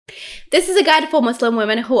This is a guide for Muslim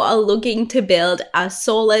women who are looking to build a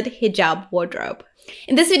solid hijab wardrobe.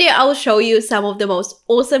 In this video, I will show you some of the most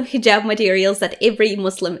awesome hijab materials that every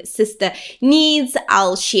Muslim sister needs.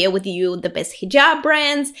 I'll share with you the best hijab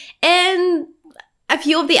brands and a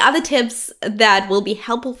few of the other tips that will be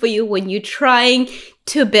helpful for you when you're trying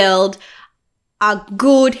to build a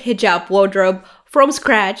good hijab wardrobe from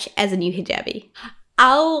scratch as a new hijabi.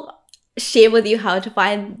 I'll share with you how to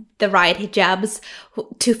find the right hijabs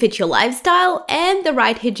to fit your lifestyle and the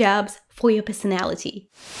right hijabs for your personality.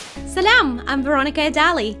 Salam, I'm Veronica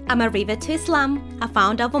Adali. I'm a Riva to Islam, a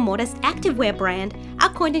founder of a modest activewear brand, a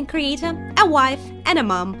content creator, a wife, and a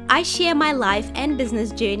mom. I share my life and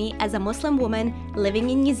business journey as a Muslim woman living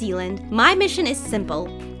in New Zealand. My mission is simple: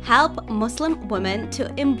 help Muslim women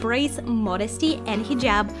to embrace modesty and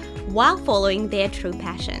hijab while following their true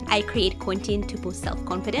passion. I create content to boost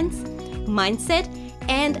self-confidence, mindset,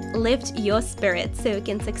 and lift your spirit so you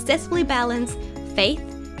can successfully balance faith,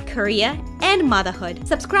 career, and motherhood.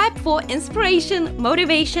 Subscribe for inspiration,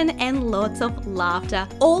 motivation, and lots of laughter,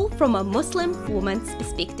 all from a Muslim woman's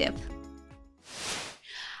perspective.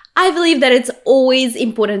 I believe that it's always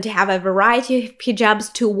important to have a variety of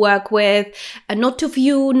hijabs to work with, not too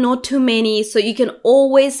few, not too many, so you can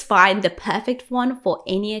always find the perfect one for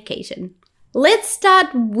any occasion. Let's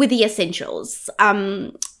start with the essentials.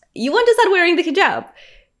 You want to start wearing the hijab.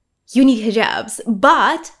 You need hijabs,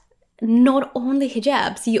 but not only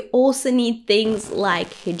hijabs, you also need things like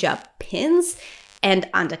hijab pins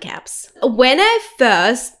and undercaps. When I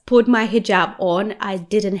first put my hijab on, I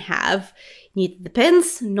didn't have neither the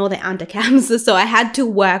pins nor the undercaps, so I had to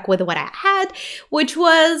work with what I had, which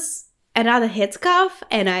was another headscarf,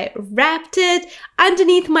 and I wrapped it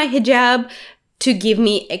underneath my hijab to give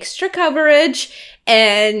me extra coverage.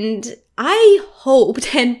 And I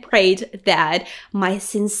hoped and prayed that my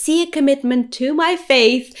sincere commitment to my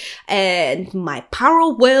faith and my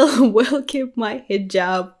power of will keep my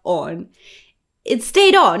hijab on. It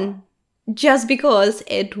stayed on just because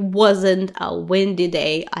it wasn't a windy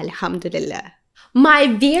day, alhamdulillah. My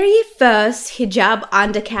very first hijab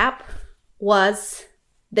undercap was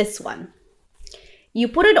this one. You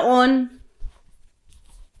put it on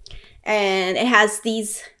and it has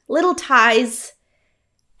these little ties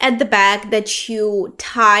at the back that you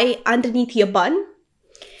tie underneath your bun.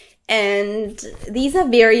 And these are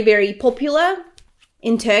very, very popular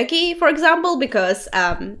in Turkey, for example, because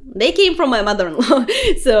they came from my mother-in-law.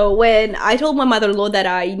 So when I told my mother-in-law that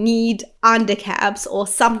I need undercaps or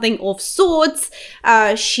something of sorts,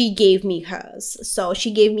 she gave me hers. So she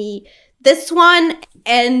gave me this one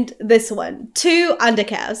and this one, 2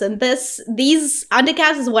 undercaps. And these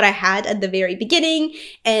undercaps is what I had at the very beginning,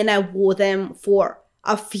 and I wore them for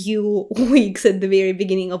a few weeks at the very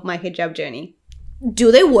beginning of my hijab journey.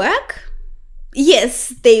 Do they work? Yes,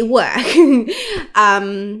 they work. Are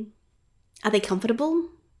they comfortable?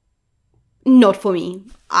 Not for me.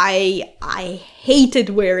 I hated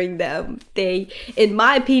wearing them. They, in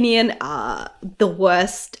my opinion, are the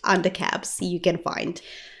worst undercaps you can find.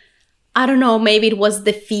 I don't know, maybe it was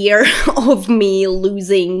the fear of me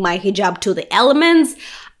losing my hijab to the elements.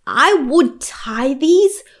 I would tie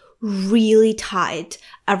these really tight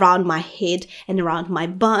around my head and around my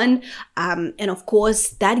bun. And of course,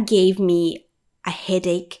 that gave me a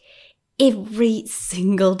headache every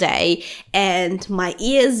single day, and my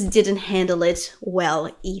ears didn't handle it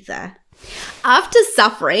well either. After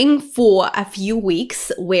suffering for a few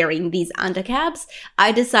weeks wearing these undercaps,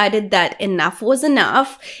 I decided that enough was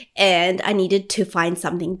enough and I needed to find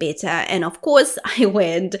something better. And of course, I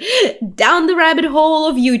went down the rabbit hole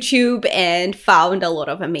of YouTube and found a lot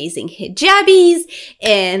of amazing hijabis,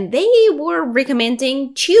 and they were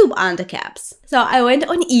recommending tube undercaps. So I went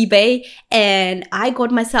on eBay and I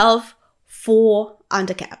got myself 4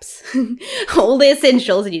 undercaps. All the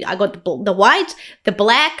essentials. I got the white, the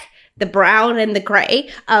black, the brown, and the gray.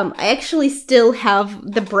 I actually still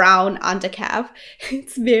have the brown undercap.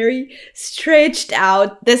 It's very stretched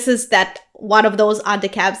out. This is that one of those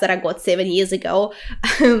undercaps that I got 7 years ago.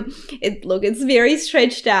 It's very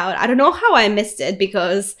stretched out. I don't know how I missed it,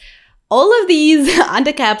 because all of these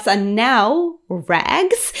undercaps are now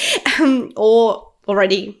rags or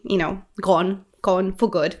already, gone for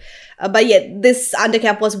good. But yeah, this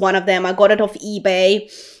undercap was one of them. I got it off eBay.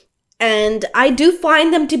 And I do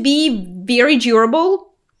find them to be very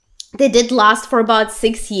durable. They did last for about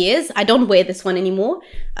 6 years. I don't wear this one anymore.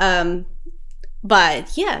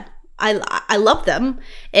 But yeah, I love them.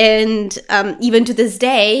 And even to this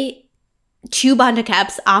day, tube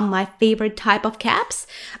undercaps are my favorite type of caps.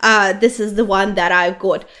 This is the one that I've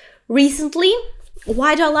got recently.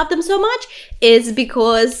 Why do I love them so much? Is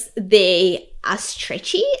because they are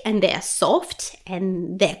stretchy and they're soft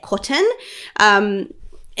and they're cotton.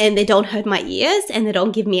 And they don't hurt my ears and they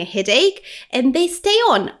don't give me a headache and they stay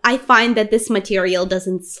on. I find that this material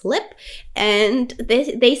doesn't slip and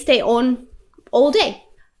they stay on all day.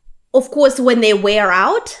 Of course, when they wear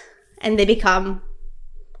out and they become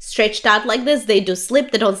stretched out like this, they do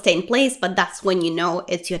slip, they don't stay in place, but that's when you know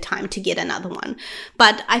it's your time to get another one.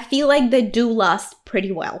 But I feel like they do last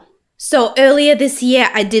pretty well. So earlier this year,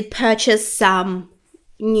 I did purchase some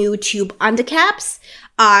new tube undercaps.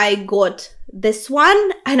 I got this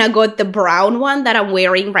one and I got the brown one that I'm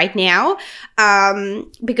wearing right now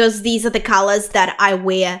because these are the colors that I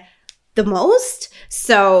wear the most.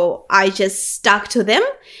 So I just stuck to them.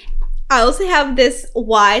 I also have this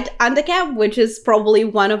white undercap, which is probably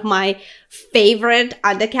one of my favorite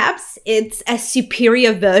undercaps. It's a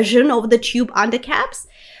superior version of the tube undercaps.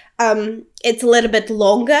 It's a little bit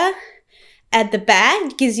longer at the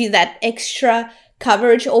back, gives you that extra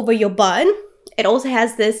coverage over your bun. It also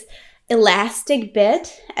has this elastic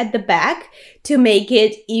bit at the back to make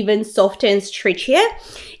it even softer and stretchier.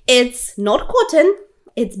 It's not cotton,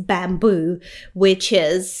 it's bamboo, which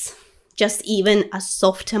is just even a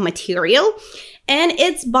softer material. And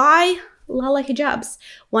it's by Lala Hijabs,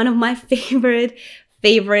 one of my favorite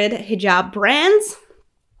hijab brands.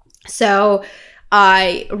 So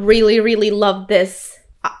I really love this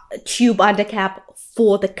tube undercap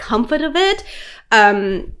for the comfort of it.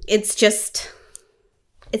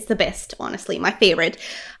 It's the best, honestly, my favorite.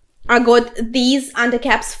 I got these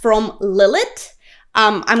undercaps from Lilith.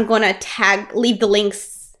 I'm gonna leave the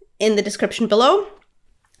links in the description below.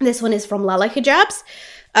 This one is from Lala Hijabs,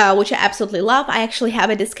 which I absolutely love. I actually have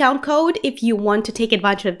a discount code. If you want to take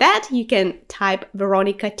advantage of that, you can type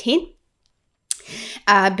Veronica10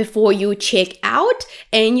 before you check out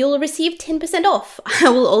and you'll receive 10% off. I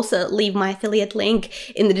will also leave my affiliate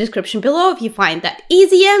link in the description below if you find that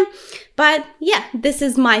easier. But yeah, this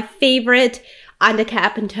is my favorite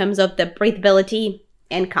undercap in terms of the breathability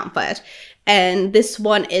and comfort. And this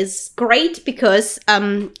one is great because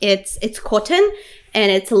it's cotton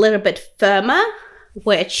and it's a little bit firmer,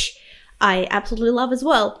 which I absolutely love as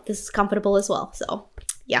well. This is comfortable as well. So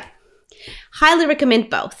yeah, highly recommend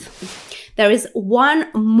both. There is one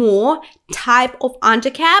more type of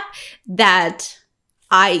undercap that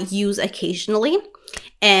I use occasionally,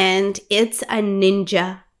 and it's a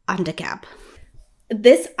ninja undercap.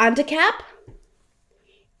 This undercap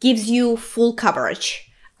gives you full coverage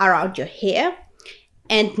around your hair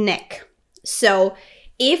and neck. So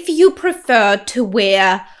if you prefer to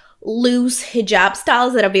wear loose hijab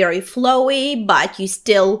styles that are very flowy, but you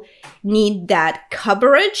still need that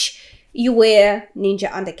coverage, you wear ninja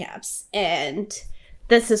undercaps. And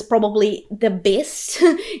this is probably the best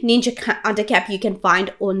ninja undercap you can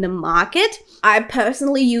find on the market. I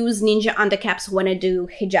personally use ninja undercaps when I do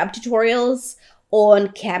hijab tutorials on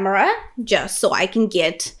camera, just so I can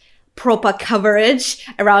get proper coverage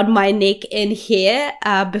around my neck and hair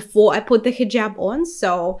before I put the hijab on.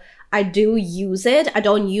 So I do use it. I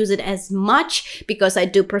don't use it as much because I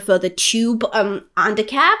do prefer the tube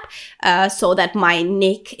undercap so that my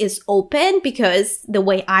neck is open, because the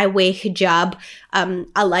way I wear hijab,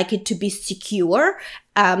 I like it to be secure.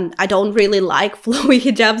 I don't really like flowy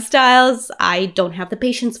hijab styles. I don't have the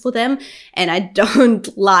patience for them, and I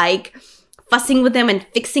don't like fussing with them and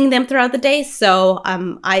fixing them throughout the day. So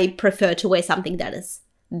I prefer to wear something that is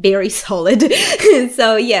very solid.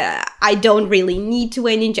 So yeah, I don't really need to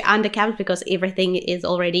wear ninja undercaps because everything is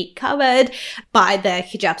already covered by the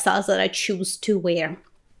hijab styles that I choose to wear.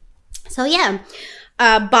 So yeah,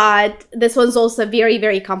 but this one's also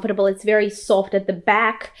very comfortable. It's very soft at the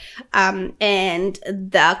back, and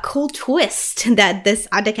the cool twist that this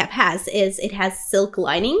undercap has is it has silk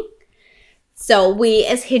lining. So we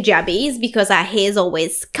as hijabis, because our hair is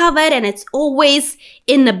always covered and it's always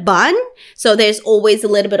in the bun, so there's always a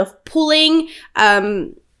little bit of pulling,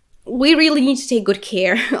 we really need to take good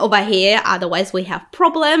care of our hair, otherwise we have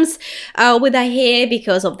problems with our hair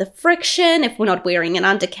because of the friction. If we're not wearing an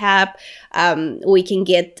undercap, we can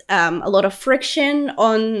get a lot of friction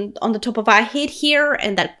on the top of our head here,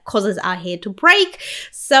 and that causes our hair to break.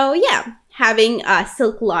 So yeah, having a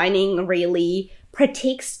silk lining really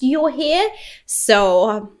protects your hair.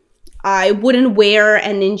 So I wouldn't wear a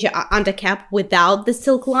ninja undercap without the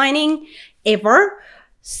silk lining ever.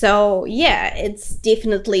 So yeah, it's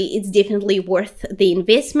definitely worth the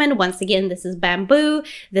investment. Once again, this is bamboo.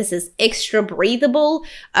 This is extra breathable.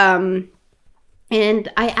 And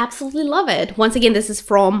I absolutely love it. Once again, this is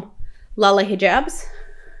from Lala Hijabs.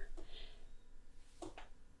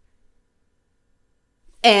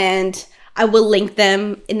 And I will link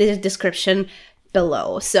them in the description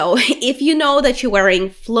below. So if you know that you're wearing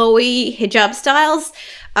flowy hijab styles,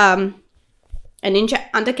 a ninja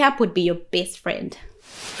undercap would be your best friend.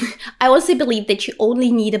 I also believe that you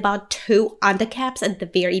only need about 2 undercaps at the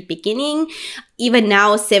very beginning. Even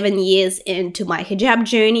now, 7 years into my hijab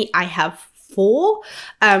journey, I have 4,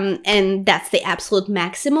 and that's the absolute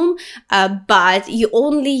maximum. But you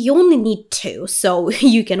only need 2, so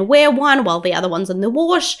you can wear one while the other one's in the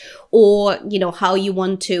wash, or you know how you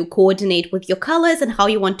want to coordinate with your colors and how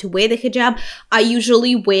you want to wear the hijab. I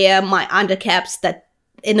usually wear my undercaps that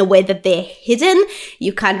in a way that they're hidden.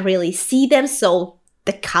 You can't really see them, so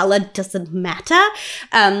the color doesn't matter.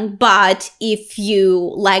 But if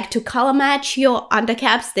you like to color match your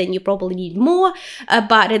undercaps, then you probably need more.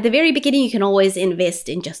 But at the very beginning, you can always invest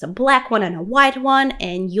in just a black one and a white one,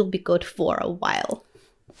 and you'll be good for a while.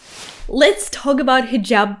 Let's talk about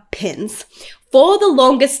hijab pins. For the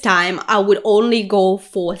longest time, I would only go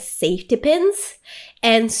for safety pins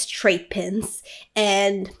and straight pins,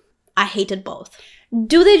 and I hated both.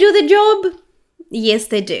 Do they do the job? Yes,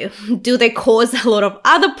 they do. Do they cause a lot of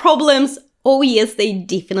other problems? Oh yes, they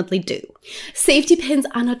definitely do. Safety pins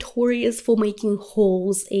are notorious for making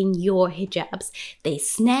holes in your hijabs. They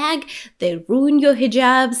snag, they ruin your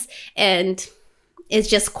hijabs, and it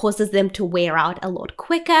just causes them to wear out a lot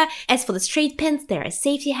quicker. As for the straight pins, they're a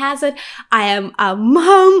safety hazard. I am a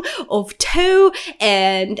mom of 2,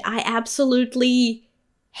 and I absolutely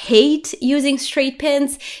hate using straight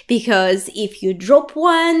pins because if you drop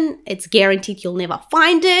one, it's guaranteed you'll never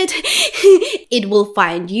find it. It will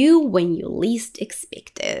find you when you least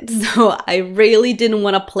expect it. So I really didn't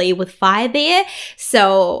want to play with fire there.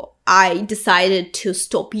 So I decided to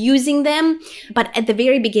stop using them. But at the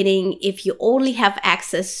very beginning, if you only have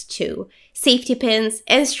access to safety pins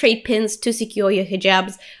and straight pins to secure your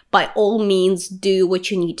hijabs, by all means, do what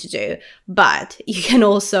you need to do. But you can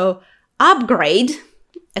also upgrade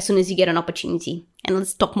as soon as you get an opportunity. And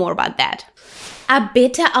let's talk more about that. A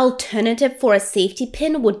better alternative for a safety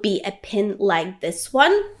pin would be a pin like this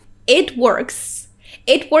one. It works.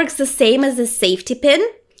 It works the same as a safety pin,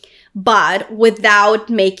 but without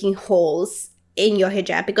making holes in your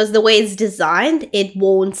hijab, because the way it's designed, it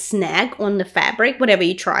won't snag on the fabric whenever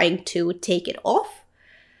you're trying to take it off.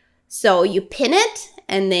 So you pin it,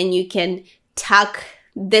 and then you can tuck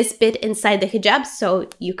this bit inside the hijab so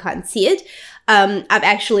you can't see it. I've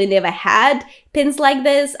actually never had pins like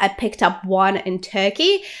this. I picked up one in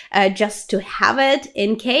Turkey just to have it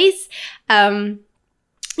in case.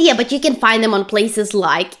 Yeah, but you can find them on places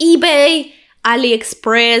like eBay,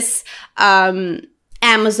 AliExpress,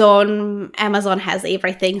 Amazon. Amazon has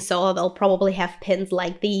everything, so they'll probably have pins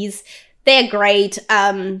like these. They're great.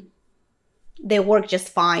 They work just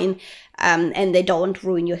fine. And they don't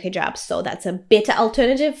ruin your hijab. So that's a better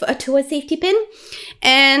alternative to a safety pin.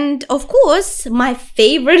 And of course, my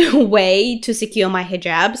favorite way to secure my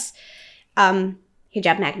hijabs,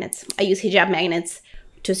 hijab magnets. I use hijab magnets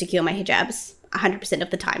to secure my hijabs 100%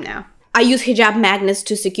 of the time now. I use hijab magnets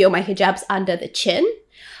to secure my hijabs under the chin.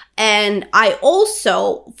 And I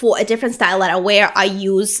also, for a different style that I wear, I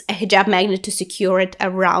use a hijab magnet to secure it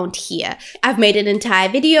around here. I've made an entire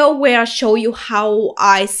video where I show you how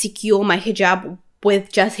I secure my hijab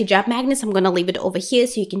with just hijab magnets. I'm gonna leave it over here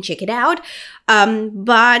so you can check it out.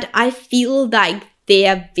 But I feel like they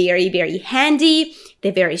are very, very handy.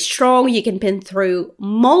 They're very strong. You can pin through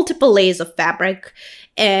multiple layers of fabric,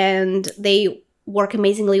 and they work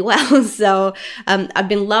amazingly well. So I've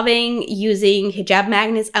been loving using hijab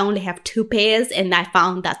magnets. I only have 2 pairs, and I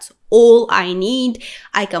found that's all I need.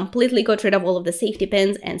 I completely got rid of all of the safety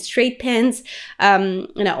pins and straight pins, and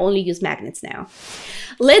I only use magnets now.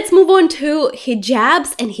 Let's move on to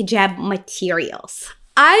hijabs and hijab materials.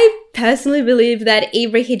 I personally believe that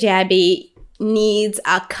every hijabi needs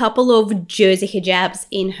a couple of jersey hijabs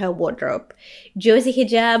in her wardrobe. Jersey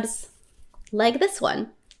hijabs like this one.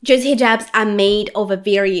 Jersey hijabs are made of a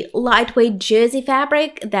very lightweight jersey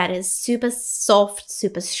fabric that is super soft,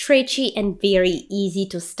 super stretchy, and very easy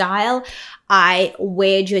to style. I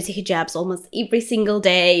wear jersey hijabs almost every single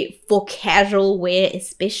day for casual wear,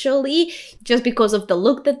 especially just because of the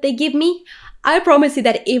look that they give me. I promise you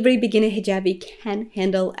that every beginner hijabi can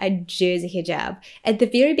handle a jersey hijab. At the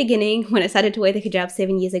very beginning, when I started to wear the hijab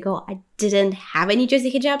 7 years ago, I didn't have any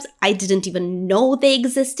jersey hijabs. I didn't even know they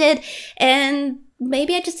existed, and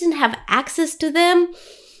maybe I just didn't have access to them.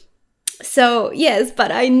 So yes,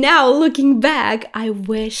 but I now, looking back, I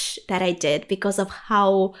wish that I did because of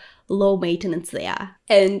how low maintenance they are.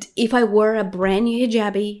 And if I were a brand new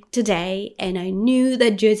hijabi today and I knew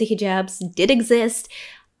that jersey hijabs did exist,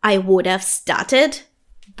 I would have started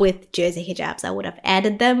with jersey hijabs. I would have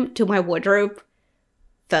added them to my wardrobe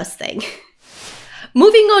first thing.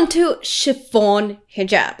 Moving on to chiffon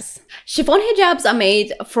hijabs. Chiffon hijabs are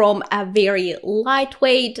made from a very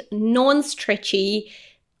lightweight, non-stretchy,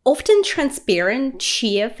 often transparent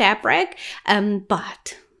sheer fabric,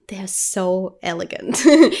 but they're so elegant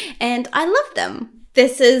and I love them.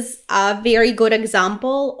 This is a very good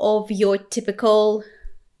example of your typical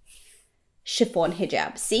chiffon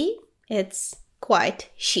hijab. See, it's quite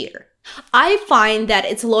sheer. I find that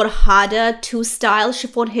it's a lot harder to style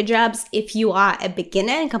chiffon hijabs if you are a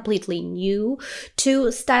beginner and completely new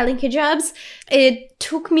to styling hijabs. It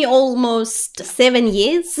took me almost 7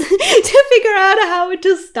 years to figure out how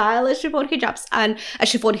to style a chiffon hijab. And a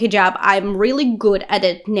chiffon hijab, I'm really good at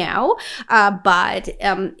it now, but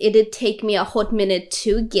it did take me a hot minute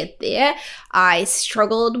to get there. I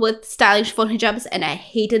struggled with styling chiffon hijabs and I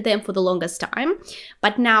hated them for the longest time.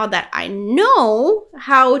 But now that I know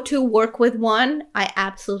how to work with one, I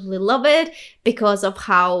absolutely love it because of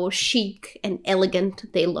how chic and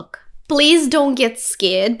elegant they look. Please don't get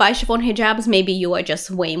scared by chiffon hijabs. Maybe you are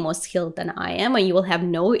just way more skilled than I am and you will have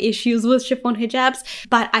no issues with chiffon hijabs.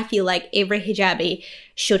 But I feel like every hijabi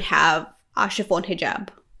should have a chiffon hijab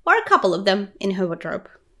or a couple of them in her wardrobe.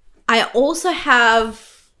 I also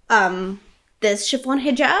have this chiffon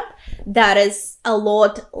hijab that is a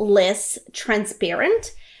lot less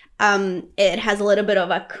transparent. It has a little bit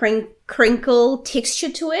of a crinkle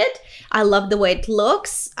texture to it. I love the way it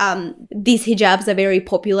looks. These hijabs are very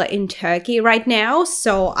popular in Turkey right now,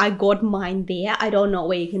 so I got mine there. I don't know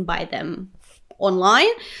where you can buy them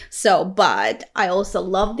online. But I also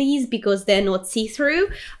love these because they're not see-through,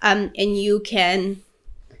 and you can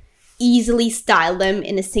easily style them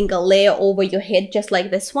in a single layer over your head, just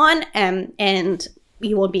like this one, and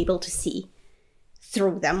you won't be able to see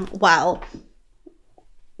through them. While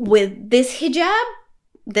with this hijab,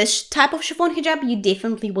 this type of chiffon hijab, you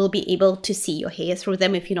definitely will be able to see your hair through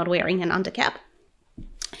them if you're not wearing an undercap.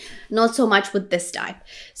 Not so much with this type.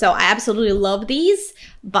 So I absolutely love these,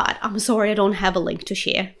 but I'm sorry I don't have a link to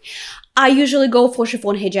share. I usually go for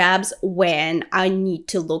chiffon hijabs when I need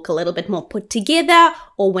to look a little bit more put together,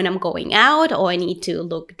 or when I'm going out, or I need to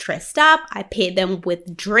look dressed up. I pair them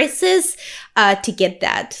with dresses to get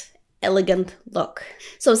that elegant look.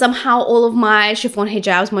 So somehow all of my chiffon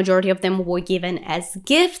hijabs, majority of them were given as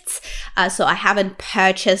gifts. So I haven't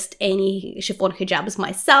purchased any chiffon hijabs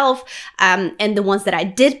myself. And the ones that I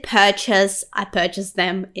did purchase, I purchased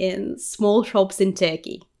them in small shops in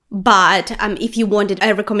Turkey. But if you wanted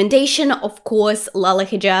a recommendation, of course, Lala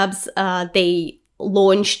Hijabs, they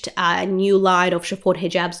launched a new line of chiffon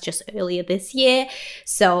hijabs just earlier this year,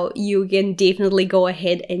 so you can definitely go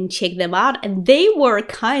ahead and check them out. And they were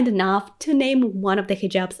kind enough to name one of the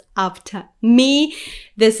hijabs after me.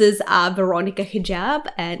 This is a Veronica hijab,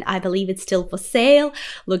 and I believe it's still for sale.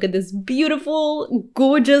 Look at this beautiful,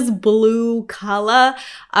 gorgeous blue color.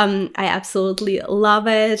 I absolutely love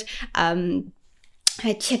it.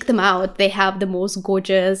 Check them out. They have the most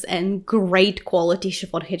gorgeous and great quality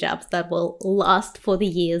chiffon hijabs that will last for the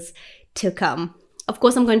years to come. Of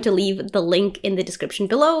course, I'm going to leave the link in the description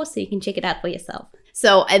below so you can check it out for yourself.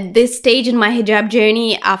 So at this stage in my hijab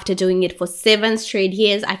journey, after doing it for 7 straight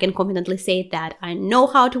years, I can confidently say that I know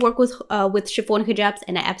how to work with chiffon hijabs,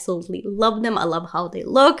 and I absolutely love them. I love how they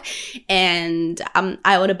look, and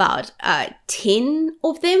I own about 10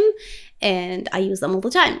 of them, and I use them all the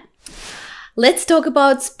time. Let's talk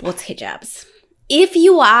about sports hijabs. If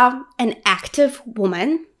you are an active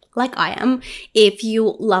woman, like I am, if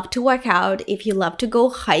you love to work out, if you love to go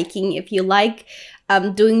hiking, if you like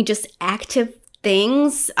doing just active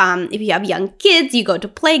things, if you have young kids, you go to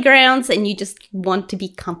playgrounds and you just want to be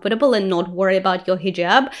comfortable and not worry about your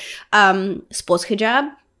hijab, sports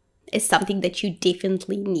hijab is something that you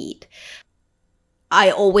definitely need. I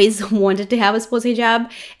always wanted to have a sports hijab,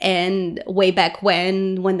 and way back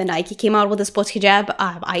when the Nike came out with a sports hijab,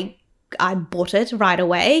 I bought it right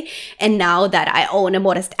away. And now that I own a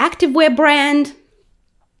modest activewear brand,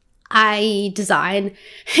 I design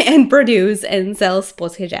and produce and sell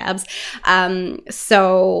sports hijabs.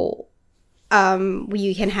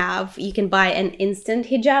 You can buy an instant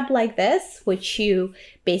hijab like this, which you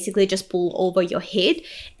basically just pull over your head,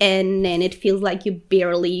 and then it feels like you're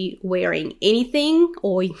barely wearing anything,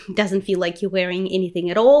 or it doesn't feel like you're wearing anything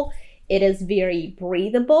at all. It is very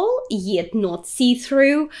breathable, yet not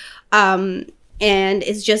see-through, and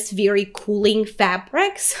it's just very cooling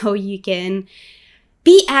fabric, so you can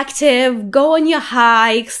be active, go on your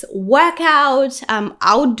hikes, work out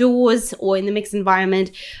outdoors or in the mixed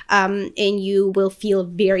environment, and you will feel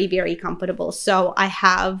very, very comfortable. So I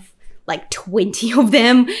have like 20 of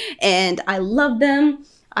them, and I love them.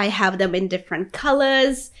 I have them in different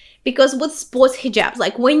colors, because with sports hijabs,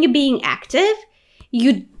 like when you're being active,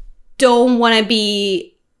 you don't want to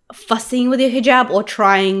be fussing with your hijab or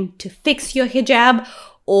trying to fix your hijab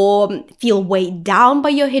or feel weighed down by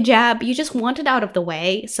your hijab. You just want it out of the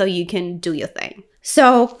way so you can do your thing.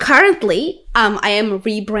 So currently, I am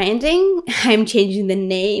rebranding. I'm changing the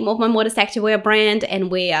name of my modest activewear brand,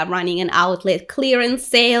 and we are running an outlet clearance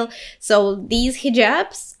sale. So these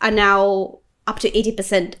hijabs are now up to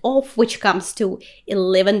 80% off, which comes to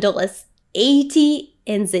 $11.80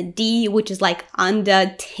 NZD, which is like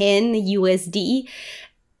under 10 USD.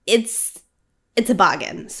 It's a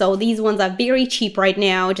bargain. So these ones are very cheap right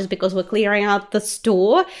now just because we're clearing out the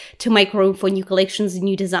store to make room for new collections and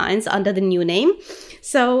new designs under the new name.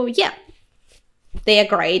 So yeah, they are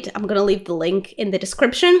great. I'm gonna leave the link in the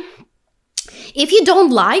description. If you don't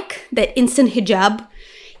like that instant hijab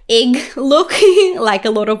egg look, like a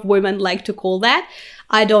lot of women like to call that,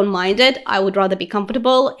 I don't mind it. I would rather be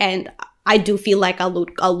comfortable, and I do feel like I'll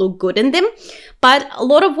look good in them. But a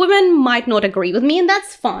lot of women might not agree with me, and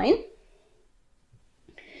that's fine.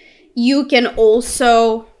 You can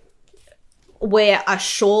also wear a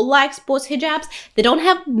shawl-like sports hijabs. They don't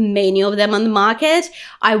have many of them on the market.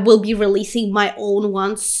 I will be releasing my own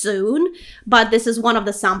one soon, but this is one of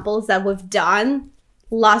the samples that we've done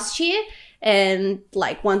last year. And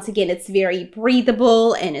like, once again, it's very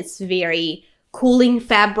breathable and it's very cooling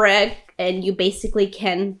fabric, and you basically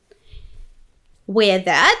can wear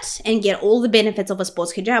that and get all the benefits of a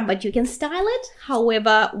sports hijab, but you can style it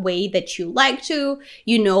however way that you like to.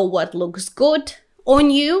 You know what looks good on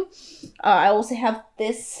you. I also have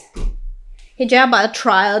this hijab. I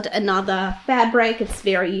tried another fabric. It's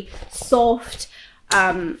very soft.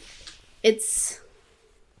 It's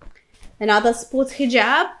another sports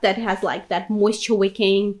hijab that has like that moisture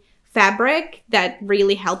wicking fabric that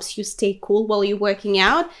really helps you stay cool while you're working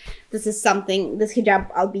out. This hijab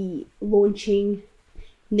I'll be launching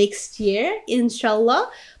next year, inshallah.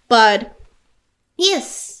 But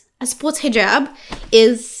yes, a sports hijab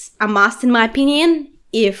is a must in my opinion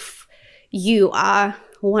if you are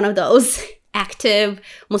one of those active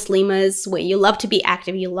Muslimas where you love to be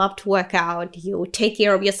active, you love to work out, you take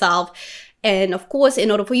care of yourself. And of course, in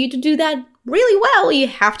order for you to do that really well, you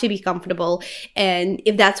have to be comfortable. And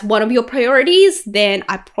if that's one of your priorities, then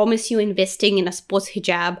I promise you investing in a sports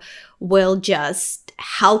hijab will just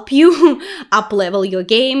help you up-level your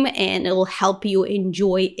game, and it will help you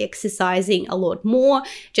enjoy exercising a lot more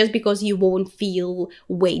just because you won't feel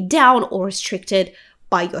weighed down or restricted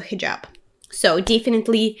by your hijab. So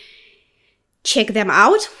definitely check them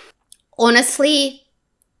out. Honestly,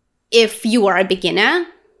 if you are a beginner,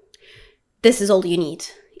 this is all you need.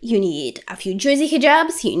 You need a few jersey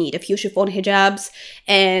hijabs, you need a few chiffon hijabs,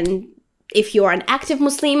 and if you're an active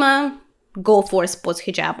Muslima, go for a sports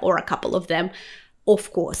hijab or a couple of them,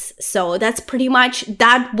 of course. So that's pretty much,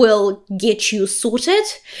 that will get you sorted.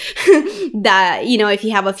 That, you know, if you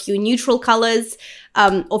have a few neutral colors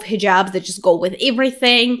of hijabs that just go with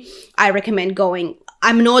everything, I recommend going.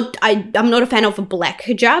 I'm not a fan of a black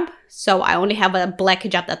hijab, so I only have a black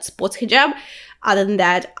hijab that's sports hijab. Other than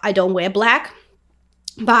that, I don't wear black.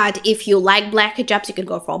 But if you like black hijabs, you can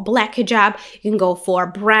go for a black hijab. You can go for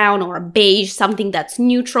a brown or a beige, something that's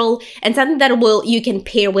neutral and something that you can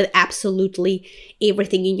pair with absolutely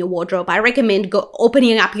everything in your wardrobe. I recommend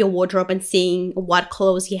opening up your wardrobe and seeing what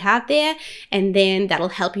clothes you have there, and then that'll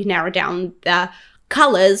help you narrow down the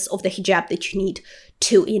colors of the hijab that you need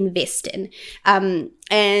to invest in.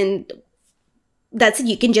 And that's it.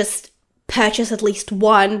 You can just purchase at least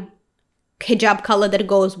one hijab color that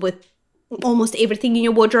goes with almost everything in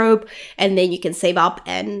your wardrobe, and then you can save up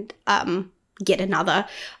and get another.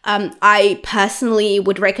 I personally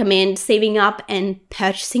would recommend saving up and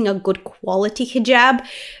purchasing a good quality hijab,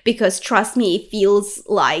 because trust me, it feels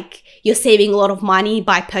like you're saving a lot of money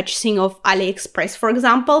by purchasing off AliExpress, for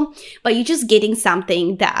example, but you're just getting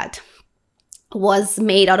something that was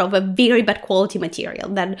made out of a very bad quality material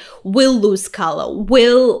that will lose color,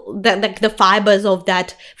 the fibers of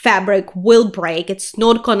that fabric will break, it's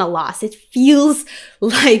not gonna last. It feels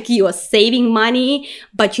like you are saving money,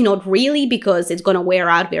 but you're not really, because it's gonna wear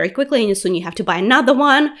out very quickly and soon you have to buy another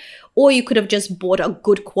one. Or you could have just bought a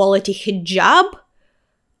good quality hijab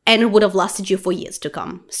and it would have lasted you for years to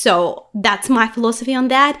come. So that's my philosophy on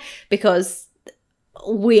that, because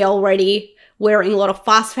we already wearing a lot of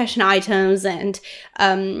fast fashion items, and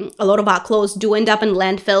a lot of our clothes do end up in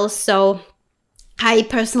landfills. So I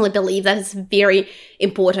personally believe that it's very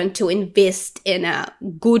important to invest in a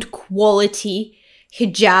good quality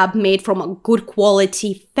hijab made from a good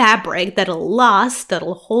quality fabric that'll last,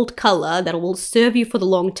 that'll hold color, that will serve you for the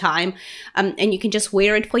long time, and you can just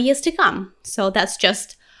wear it for years to come. So that's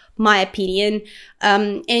just my opinion.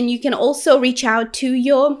 And you can also reach out to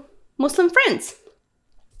your Muslim friends.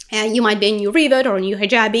 And you might be a new revert or a new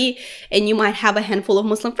hijabi, and you might have a handful of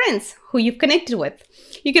Muslim friends who you've connected with.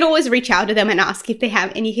 You can always reach out to them and ask if they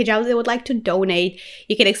have any hijabs they would like to donate.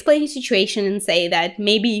 You can explain your situation and say that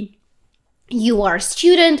maybe you are a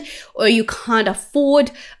student or you can't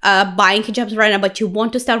afford buying hijabs right now, but you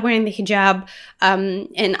want to start wearing the hijab,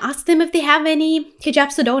 and ask them if they have any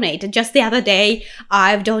hijabs to donate. Just the other day,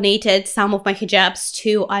 I've donated some of my hijabs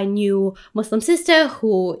to a new Muslim sister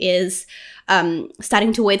who is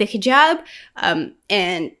starting to wear the hijab,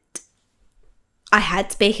 and I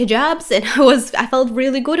had spare hijabs, and I felt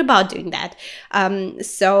really good about doing that.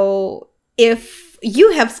 So if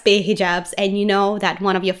you have spare hijabs and you know that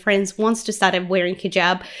one of your friends wants to start wearing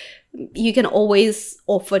hijab, you can always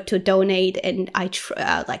offer to donate, and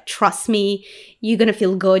trust me, you're gonna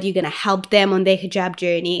feel good. You're gonna help them on their hijab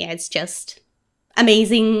journey. It's just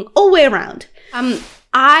amazing all the way around.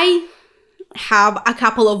 I have a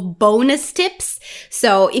couple of bonus tips.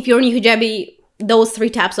 So if you're a new hijabi, those 3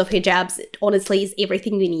 types of hijabs, honestly, is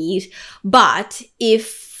everything you need. But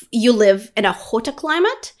if you live in a hotter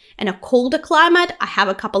climate and a colder climate, I have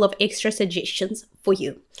a couple of extra suggestions for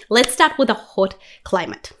you. Let's start with a hot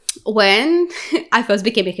climate. When I first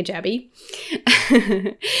became a hijabi,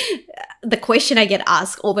 the question I get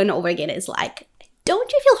asked over and over again is like,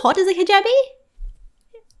 don't you feel hot as a hijabi?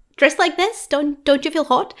 Dressed like this, don't you feel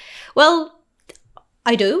hot? Well,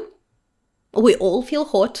 I do. We all feel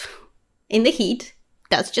hot in the heat.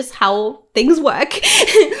 That's just how things work.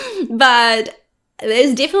 But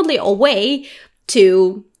there's definitely a way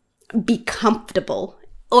to be comfortable,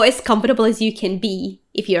 or as comfortable as you can be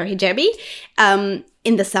if you're a hijabi.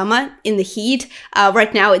 In the summer, in the heat.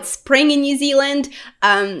 Right now it's spring in New Zealand,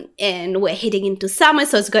 and we're heading into summer,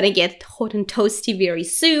 so it's gonna get hot and toasty very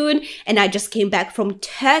soon. And I just came back from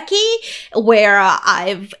Turkey, where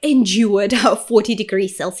I've endured 40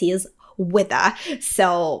 degrees Celsius weather.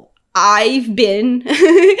 So I've been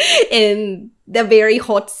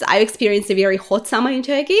I've experienced a very hot summer in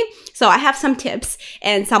Turkey. So I have some tips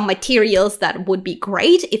and some materials that would be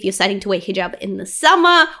great if you're starting to wear hijab in the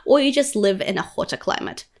summer or you just live in a hotter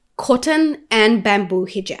climate. Cotton and bamboo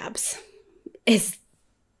hijabs is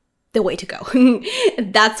the way to go.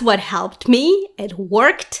 That's what helped me. It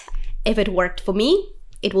worked. If it worked for me,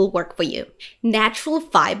 it will work for you. Natural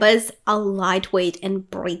fibers are lightweight and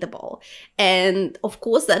breathable. And of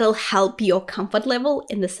course, that'll help your comfort level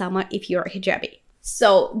in the summer if you're a hijabi.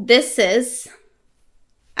 So this is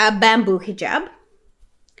a bamboo hijab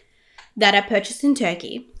that I purchased in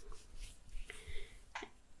Turkey.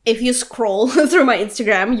 If you scroll through my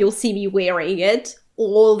Instagram, you'll see me wearing it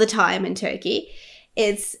all the time in Turkey.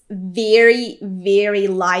 It's very, very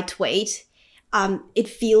lightweight. It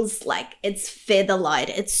feels like it's feather light.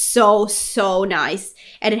 It's so, so nice.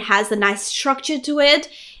 And it has a nice structure to it.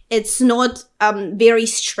 It's not very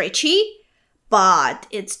stretchy, but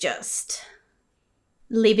it's just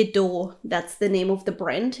Lividor. That's the name of the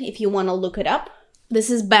brand if you want to look it up. This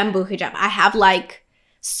is bamboo hijab. I have like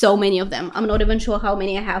so many of them. I'm not even sure how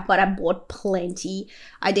many I have, but I bought plenty.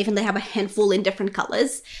 I definitely have a handful in different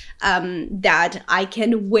colors that I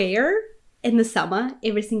can wear in the summer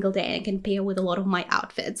every single day, and I can pair with a lot of my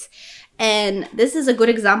outfits. And this is a good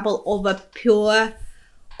example of a pure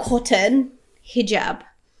cotton hijab.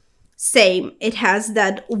 Same, it has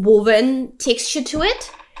that woven texture to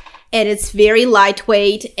it, and it's very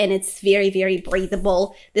lightweight and it's very, very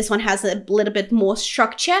breathable. This one has a little bit more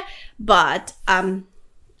structure, but I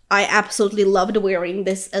absolutely loved wearing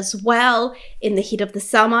this as well in the heat of the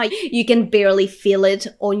summer. You can barely feel it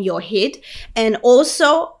on your head. And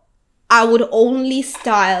also, I would only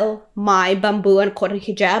style my bamboo and cotton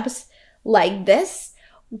hijabs like this.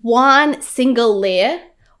 One single layer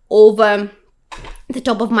over the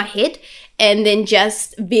top of my head, and then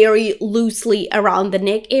just very loosely around the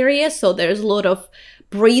neck area. So there's a lot of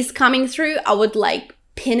breeze coming through. I would like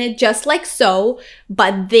pin it just like so,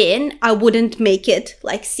 but then I wouldn't make it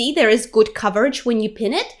like, see, there is good coverage when you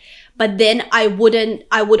pin it, but then I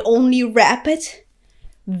would only wrap it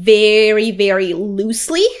very, very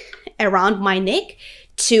loosely around my neck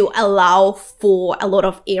to allow for a lot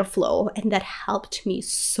of airflow, and that helped me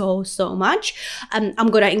so, so much. I'm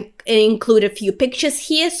gonna include a few pictures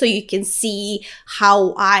here so you can see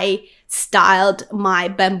how I styled my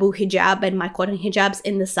bamboo hijab and my cotton hijabs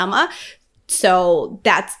in the summer. So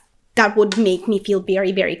that would make me feel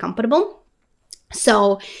very, very comfortable.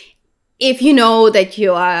 So if you know that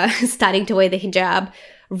you are starting to wear the hijab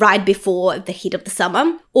right before the heat of the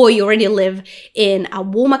summer, or you already live in a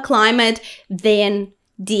warmer climate, then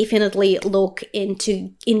definitely look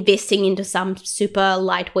into investing into some super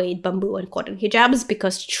lightweight bamboo and cotton hijabs,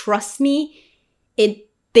 because trust me,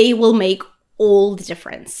 they will make all the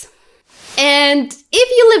difference. And if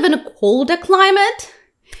you live in a colder climate,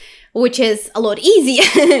 which is a lot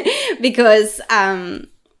easier because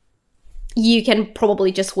you can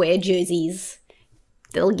probably just wear jerseys.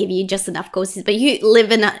 They'll give you just enough cozies. But you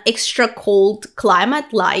live in an extra cold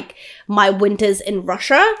climate, like my winters in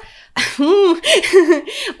Russia,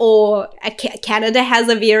 or Canada has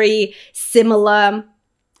a very similar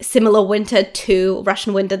winter to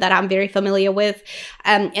Russian winter that I'm very familiar with.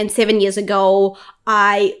 And 7 years ago,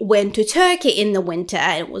 I went to Turkey in the winter,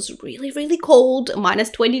 and it was really, really cold, minus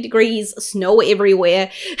 20 degrees, snow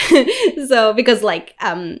everywhere. So, because like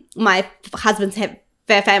my husband's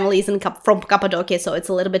families from Cappadocia, so it's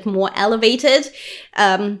a little bit more elevated,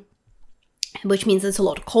 which means it's a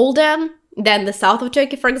lot colder than the south of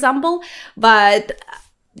Turkey, for example. But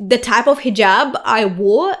the type of hijab I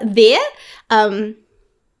wore there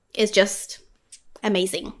is just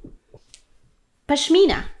amazing.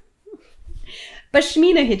 Pashmina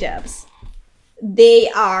hijabs. They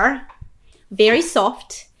are very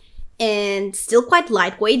soft and still quite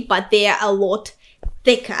lightweight, but they are a lot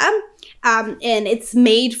thicker. And it's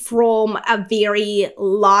made from a very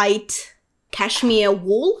light cashmere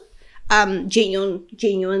wool,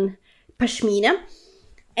 genuine pashmina,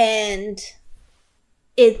 and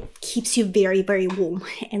it keeps you very, very warm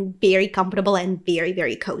and very comfortable and very,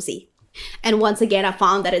 very cozy. And once again, I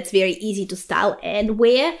found that it's very easy to style and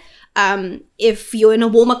wear. If you're in a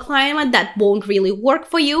warmer climate, that won't really work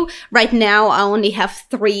for you. Right now, I only have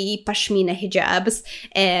 3 pashmina hijabs,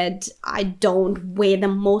 and I don't wear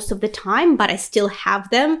them most of the time, but I still have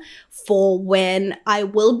them for when I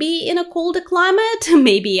will be in a colder climate.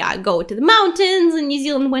 Maybe I go to the mountains in New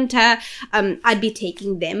Zealand winter. I'd be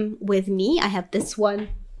taking them with me. I have this one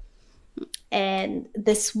and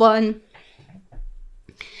this one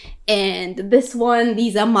and this one.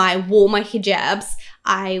 These are my warmer hijabs.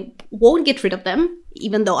 I won't get rid of them,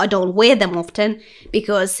 even though I don't wear them often,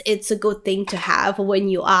 because it's a good thing to have when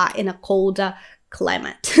you are in a colder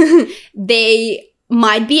climate. They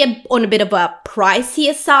might be on a bit of a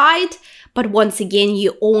pricier side, but once again,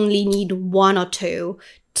 you only need 1 or 2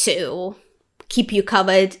 to keep you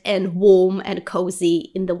covered and warm and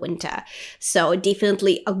cozy in the winter. So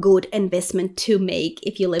definitely a good investment to make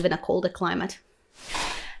if you live in a colder climate.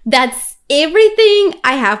 That's everything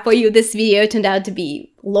I have for you. This video turned out to be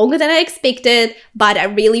longer than I expected, but I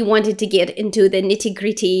really wanted to get into the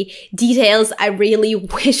nitty-gritty details. I really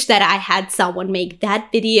wish that I had someone make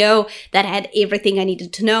that video that had everything I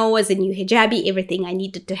needed to know as a new hijabi, everything I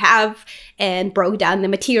needed to have, and broke down the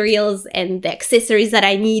materials and the accessories that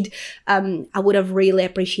I need. I would have really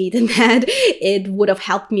appreciated that. It would have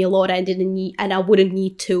helped me a lot. I wouldn't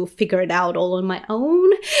need to figure it out all on my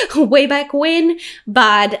own way back when.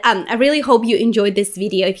 But I really hope you enjoyed this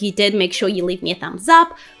video. If you did, make sure you leave me a thumbs up.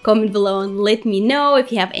 Comment below and let me know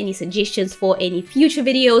if you have any suggestions for any future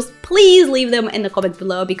videos. Please leave them in the comment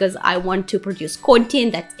below, because I want to produce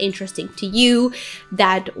content that's interesting to you,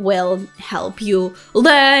 that will help you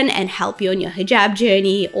learn and help you on your hijab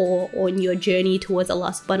journey or on your journey towards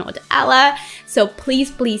Allah subhanahu wa ta'ala. So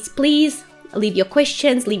please, please, please leave your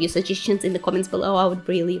questions, leave your suggestions in the comments below. I would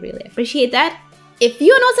really, really appreciate that. If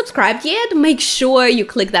you're not subscribed yet, make sure you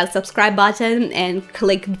click that subscribe button and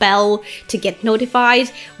click bell to get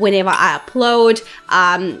notified whenever I upload.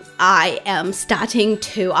 I am starting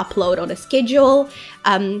to upload on a schedule,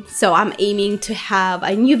 so I'm aiming to have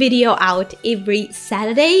a new video out every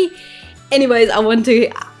Saturday. Anyways,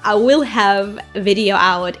 I will have a video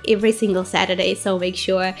out every single Saturday, so make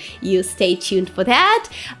sure you stay tuned for that.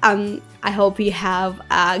 I hope you have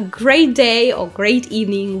a great day or great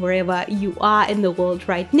evening wherever you are in the world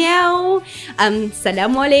right now.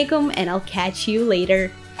 Assalamu alaikum, and I'll catch you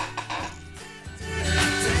later.